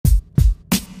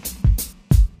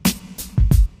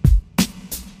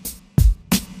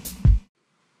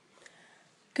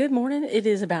Good morning. It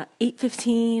is about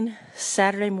 8:15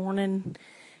 Saturday morning,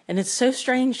 and it's so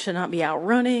strange to not be out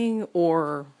running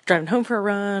or driving home for a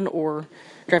run or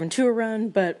driving to a run,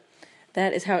 but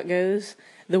that is how it goes.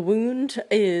 The wound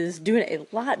is doing a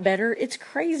lot better. It's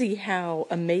crazy how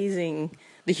amazing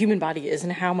the human body is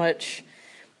and how much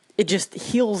it just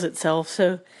heals itself.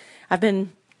 So I've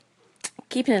been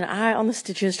keeping an eye on the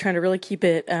stitches, trying to really keep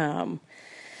it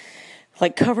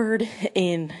like covered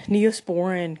in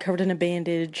Neosporin, covered in a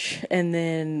bandage, and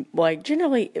then like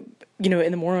generally, in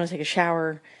the morning when I take a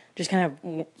shower, just kind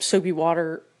of soapy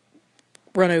water,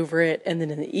 run over it, and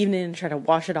then in the evening try to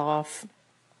wash it off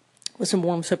with some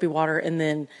warm soapy water, and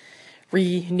then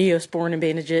Neosporin and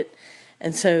bandage it.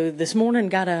 And so this morning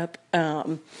got up.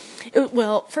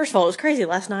 First of all, it was crazy.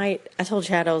 Last night I told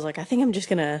Chad, I was like, I think I'm just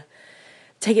gonna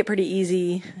take it pretty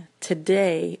easy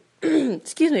today.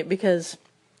 Excuse me, because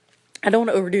I don't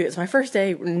want to overdo it. It's my first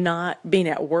day not being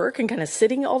at work and kind of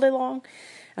sitting all day long.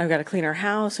 I've got to clean our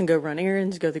house and go run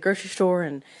errands, go to the grocery store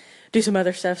and do some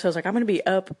other stuff. So I was like, I'm going to be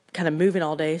up kind of moving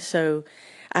all day. So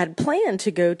I'd planned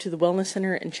to go to the wellness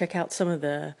center and check out some of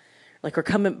the like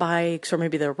recumbent bikes or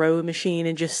maybe the row machine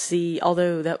and just see,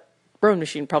 although that row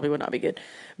machine probably would not be good,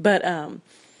 but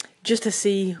just to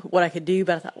see what I could do.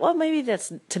 But I thought, well, maybe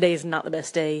today is not the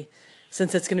best day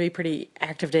since it's going to be a pretty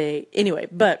active day anyway.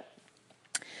 But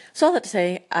so all that to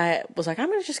say, I was like, I'm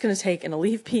just going to take an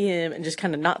Aleve PM and just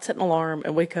kind of not set an alarm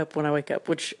and wake up when I wake up,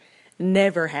 which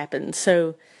never happens.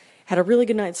 So had a really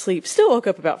good night's sleep, still woke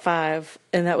up about 5,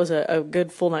 and that was a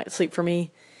good full night's sleep for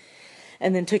me.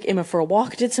 And then took Emma for a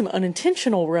walk, did some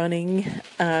unintentional running,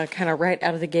 kind of right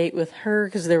out of the gate with her,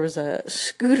 because there was a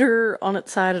scooter on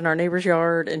its side in our neighbor's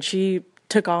yard, and she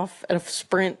took off at a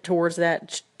sprint towards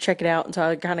that, check it out, and so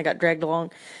I kind of got dragged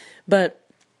along. But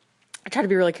I tried to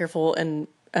be really careful and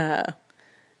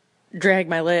drag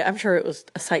my leg. I'm sure it was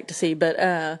a sight to see,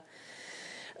 but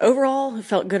overall, it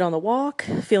felt good on the walk,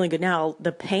 feeling good now.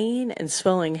 The pain and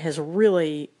swelling has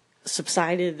really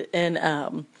subsided, and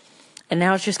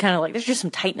now it's just kind of like there's just some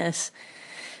tightness.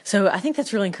 So I think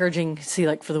that's really encouraging to see,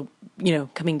 like, for the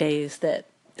coming days that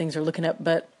things are looking up.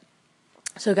 But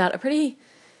so got a pretty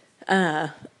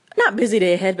not busy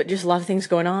day ahead, but just a lot of things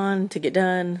going on to get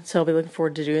done. So I'll be looking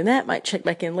forward to doing that. Might check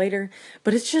back in later.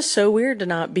 But it's just so weird to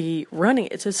not be running.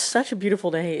 It's just such a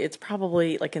beautiful day. It's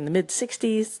probably like in the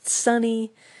mid-60s, it's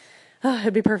sunny.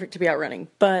 It'd be perfect to be out running.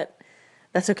 But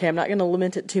that's okay. I'm not going to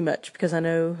lament it too much because I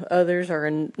know others are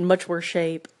in much worse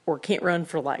shape or can't run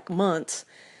for like months.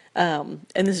 And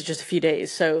this is just a few days.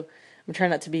 So I'm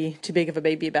trying not to be too big of a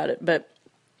baby about it. But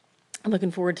I'm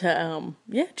looking forward to,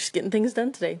 just getting things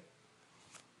done today.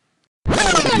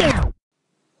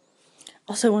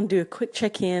 Also want to do a quick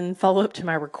check-in, follow up to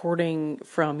my recording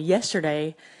from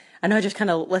yesterday. I know I just kind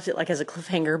of left it like as a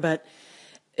cliffhanger, but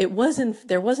there was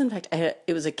in fact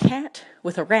it was a cat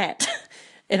with a rat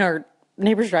in our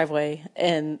neighbor's driveway,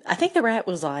 and I think the rat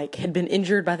was had been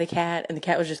injured by the cat, and the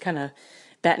cat was just kind of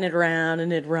batting it around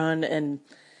and it'd run, and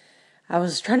I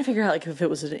was trying to figure out if it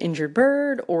was an injured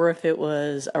bird or if it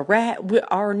was a rat.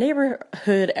 Our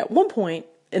neighborhood at one point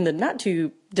in the not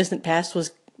too distant past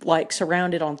was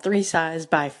surrounded on 3 sides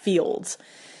by fields.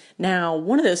 Now,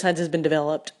 one of those sides has been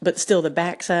developed, but still the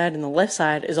back side and the left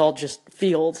side is all just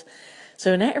fields.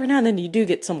 So every now and then you do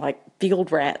get some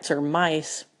field rats or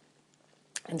mice.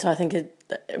 And so I think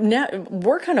now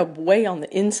we're kind of way on the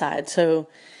inside, so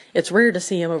it's rare to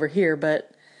see them over here,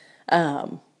 but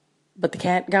the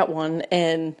cat got one,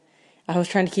 and I was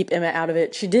trying to keep Emma out of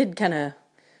it. She did kind of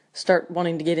start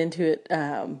wanting to get into it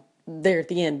there at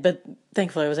the end, but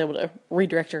thankfully I was able to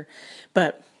redirect her.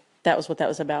 But that was what that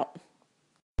was about.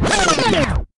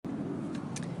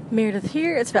 Meredith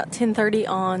here. It's about 10:30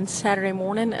 on Saturday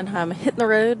morning, and I'm hitting the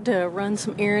road to run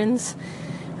some errands.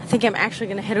 I think I'm actually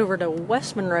going to head over to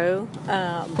West Monroe.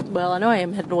 I know I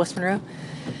am heading to West Monroe,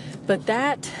 but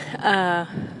that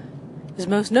is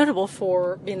most notable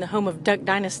for being the home of Duck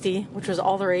Dynasty, which was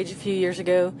all the rage a few years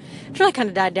ago. It's really kind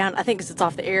of died down, I think, because it's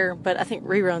off the air, but I think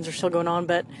reruns are still going on.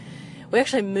 But we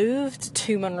actually moved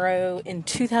to Monroe in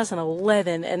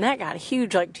 2011, and that got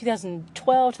huge,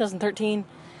 2012, 2013.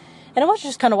 And it was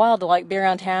just kind of wild to be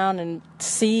around town and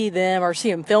see them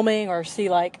filming or see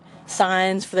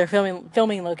signs for their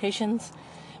filming locations.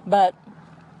 But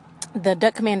the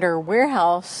Duck Commander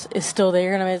warehouse is still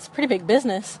there, and it's a pretty big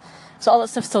business. So all that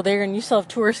stuff's still there, and you still have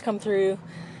tourists come through.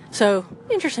 So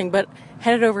interesting, but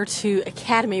headed over to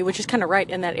Academy, which is kind of right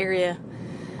in that area.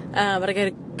 But I got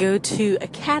to go to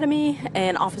Academy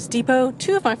and Office Depot,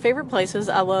 2 of my favorite places.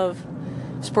 I love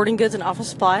sporting goods and office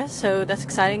supplies, so that's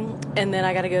exciting. And then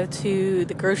I got to go to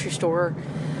the grocery store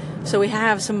So we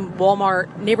have some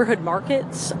Walmart neighborhood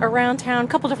markets around town, a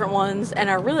couple different ones. And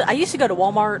I used to go to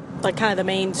Walmart, like kind of the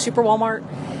main super Walmart.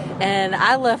 And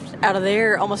I left out of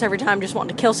there almost every time just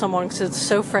wanting to kill someone because it's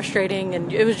so frustrating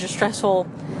and it was just stressful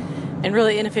and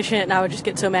really inefficient. And I would just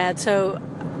get so mad. So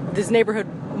this neighborhood,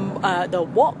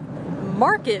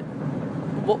 market,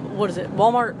 what is it?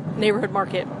 Walmart neighborhood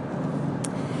market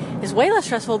is way less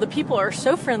stressful. The people are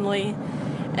so friendly.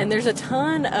 And there's a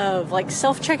ton of like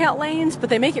self-checkout lanes, but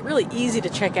they make it really easy to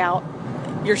check out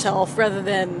yourself rather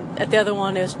than at the other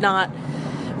one is not.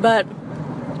 But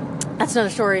that's another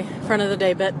story for another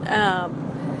day. But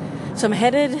so I'm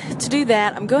headed to do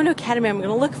that. I'm going to Academy. I'm going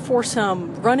to look for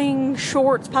some running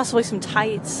shorts, possibly some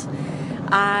tights.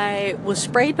 I was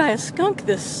sprayed by a skunk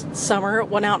this summer,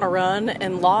 went out on a run,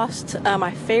 and lost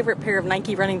my favorite pair of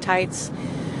Nike running tights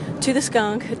to the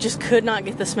skunk. Just could not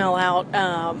get the smell out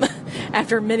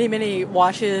after many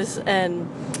washes, and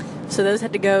so those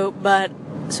had to go. But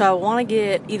so I want to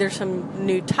get either some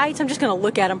new tights. I'm just going to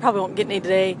look at them, probably won't get any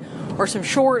today, or some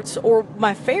shorts. Or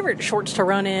my favorite shorts to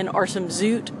run in are some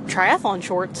Zoot triathlon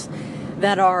shorts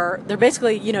they're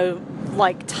basically,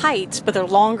 like tights, but they're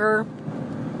longer,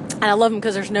 and I love them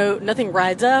because there's nothing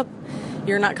rides up.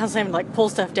 You're not constantly having to pull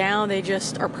stuff down. They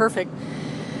just are perfect.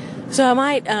 So I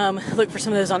might look for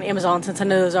some of those on Amazon since I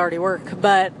know those already work.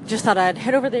 But just thought I'd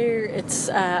head over there. It's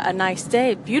a nice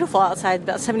day, beautiful outside,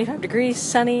 about 75 degrees,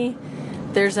 sunny.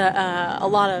 There's a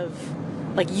lot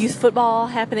of youth football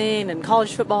happening and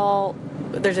college football.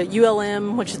 There's a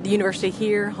ULM, which is the university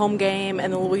here, home game,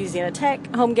 and the Louisiana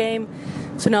Tech home game.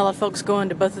 So now a lot of folks going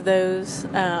to both of those.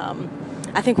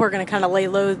 I think we're going to kind of lay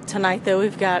low tonight, though.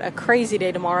 We've got a crazy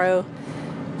day tomorrow,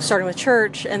 starting with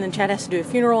church, and then Chad has to do a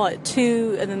funeral at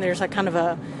 2, and then there's kind of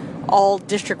a all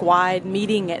district-wide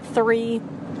meeting at 3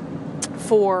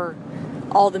 for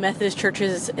all the Methodist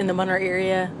churches in the Monroe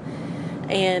area.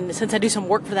 And since I do some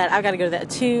work for that, I've got to go to that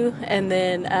too. And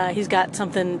then he's got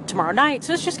something tomorrow night,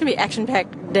 so it's just gonna be an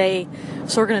action-packed day.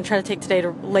 So we're gonna try to take today to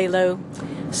lay low.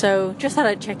 So just thought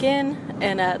I'd check in,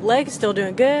 and leg is still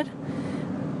doing good.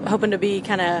 Hoping to be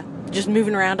kind of just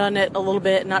moving around on it a little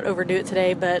bit, not overdo it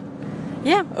today, but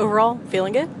yeah, overall,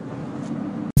 feeling good.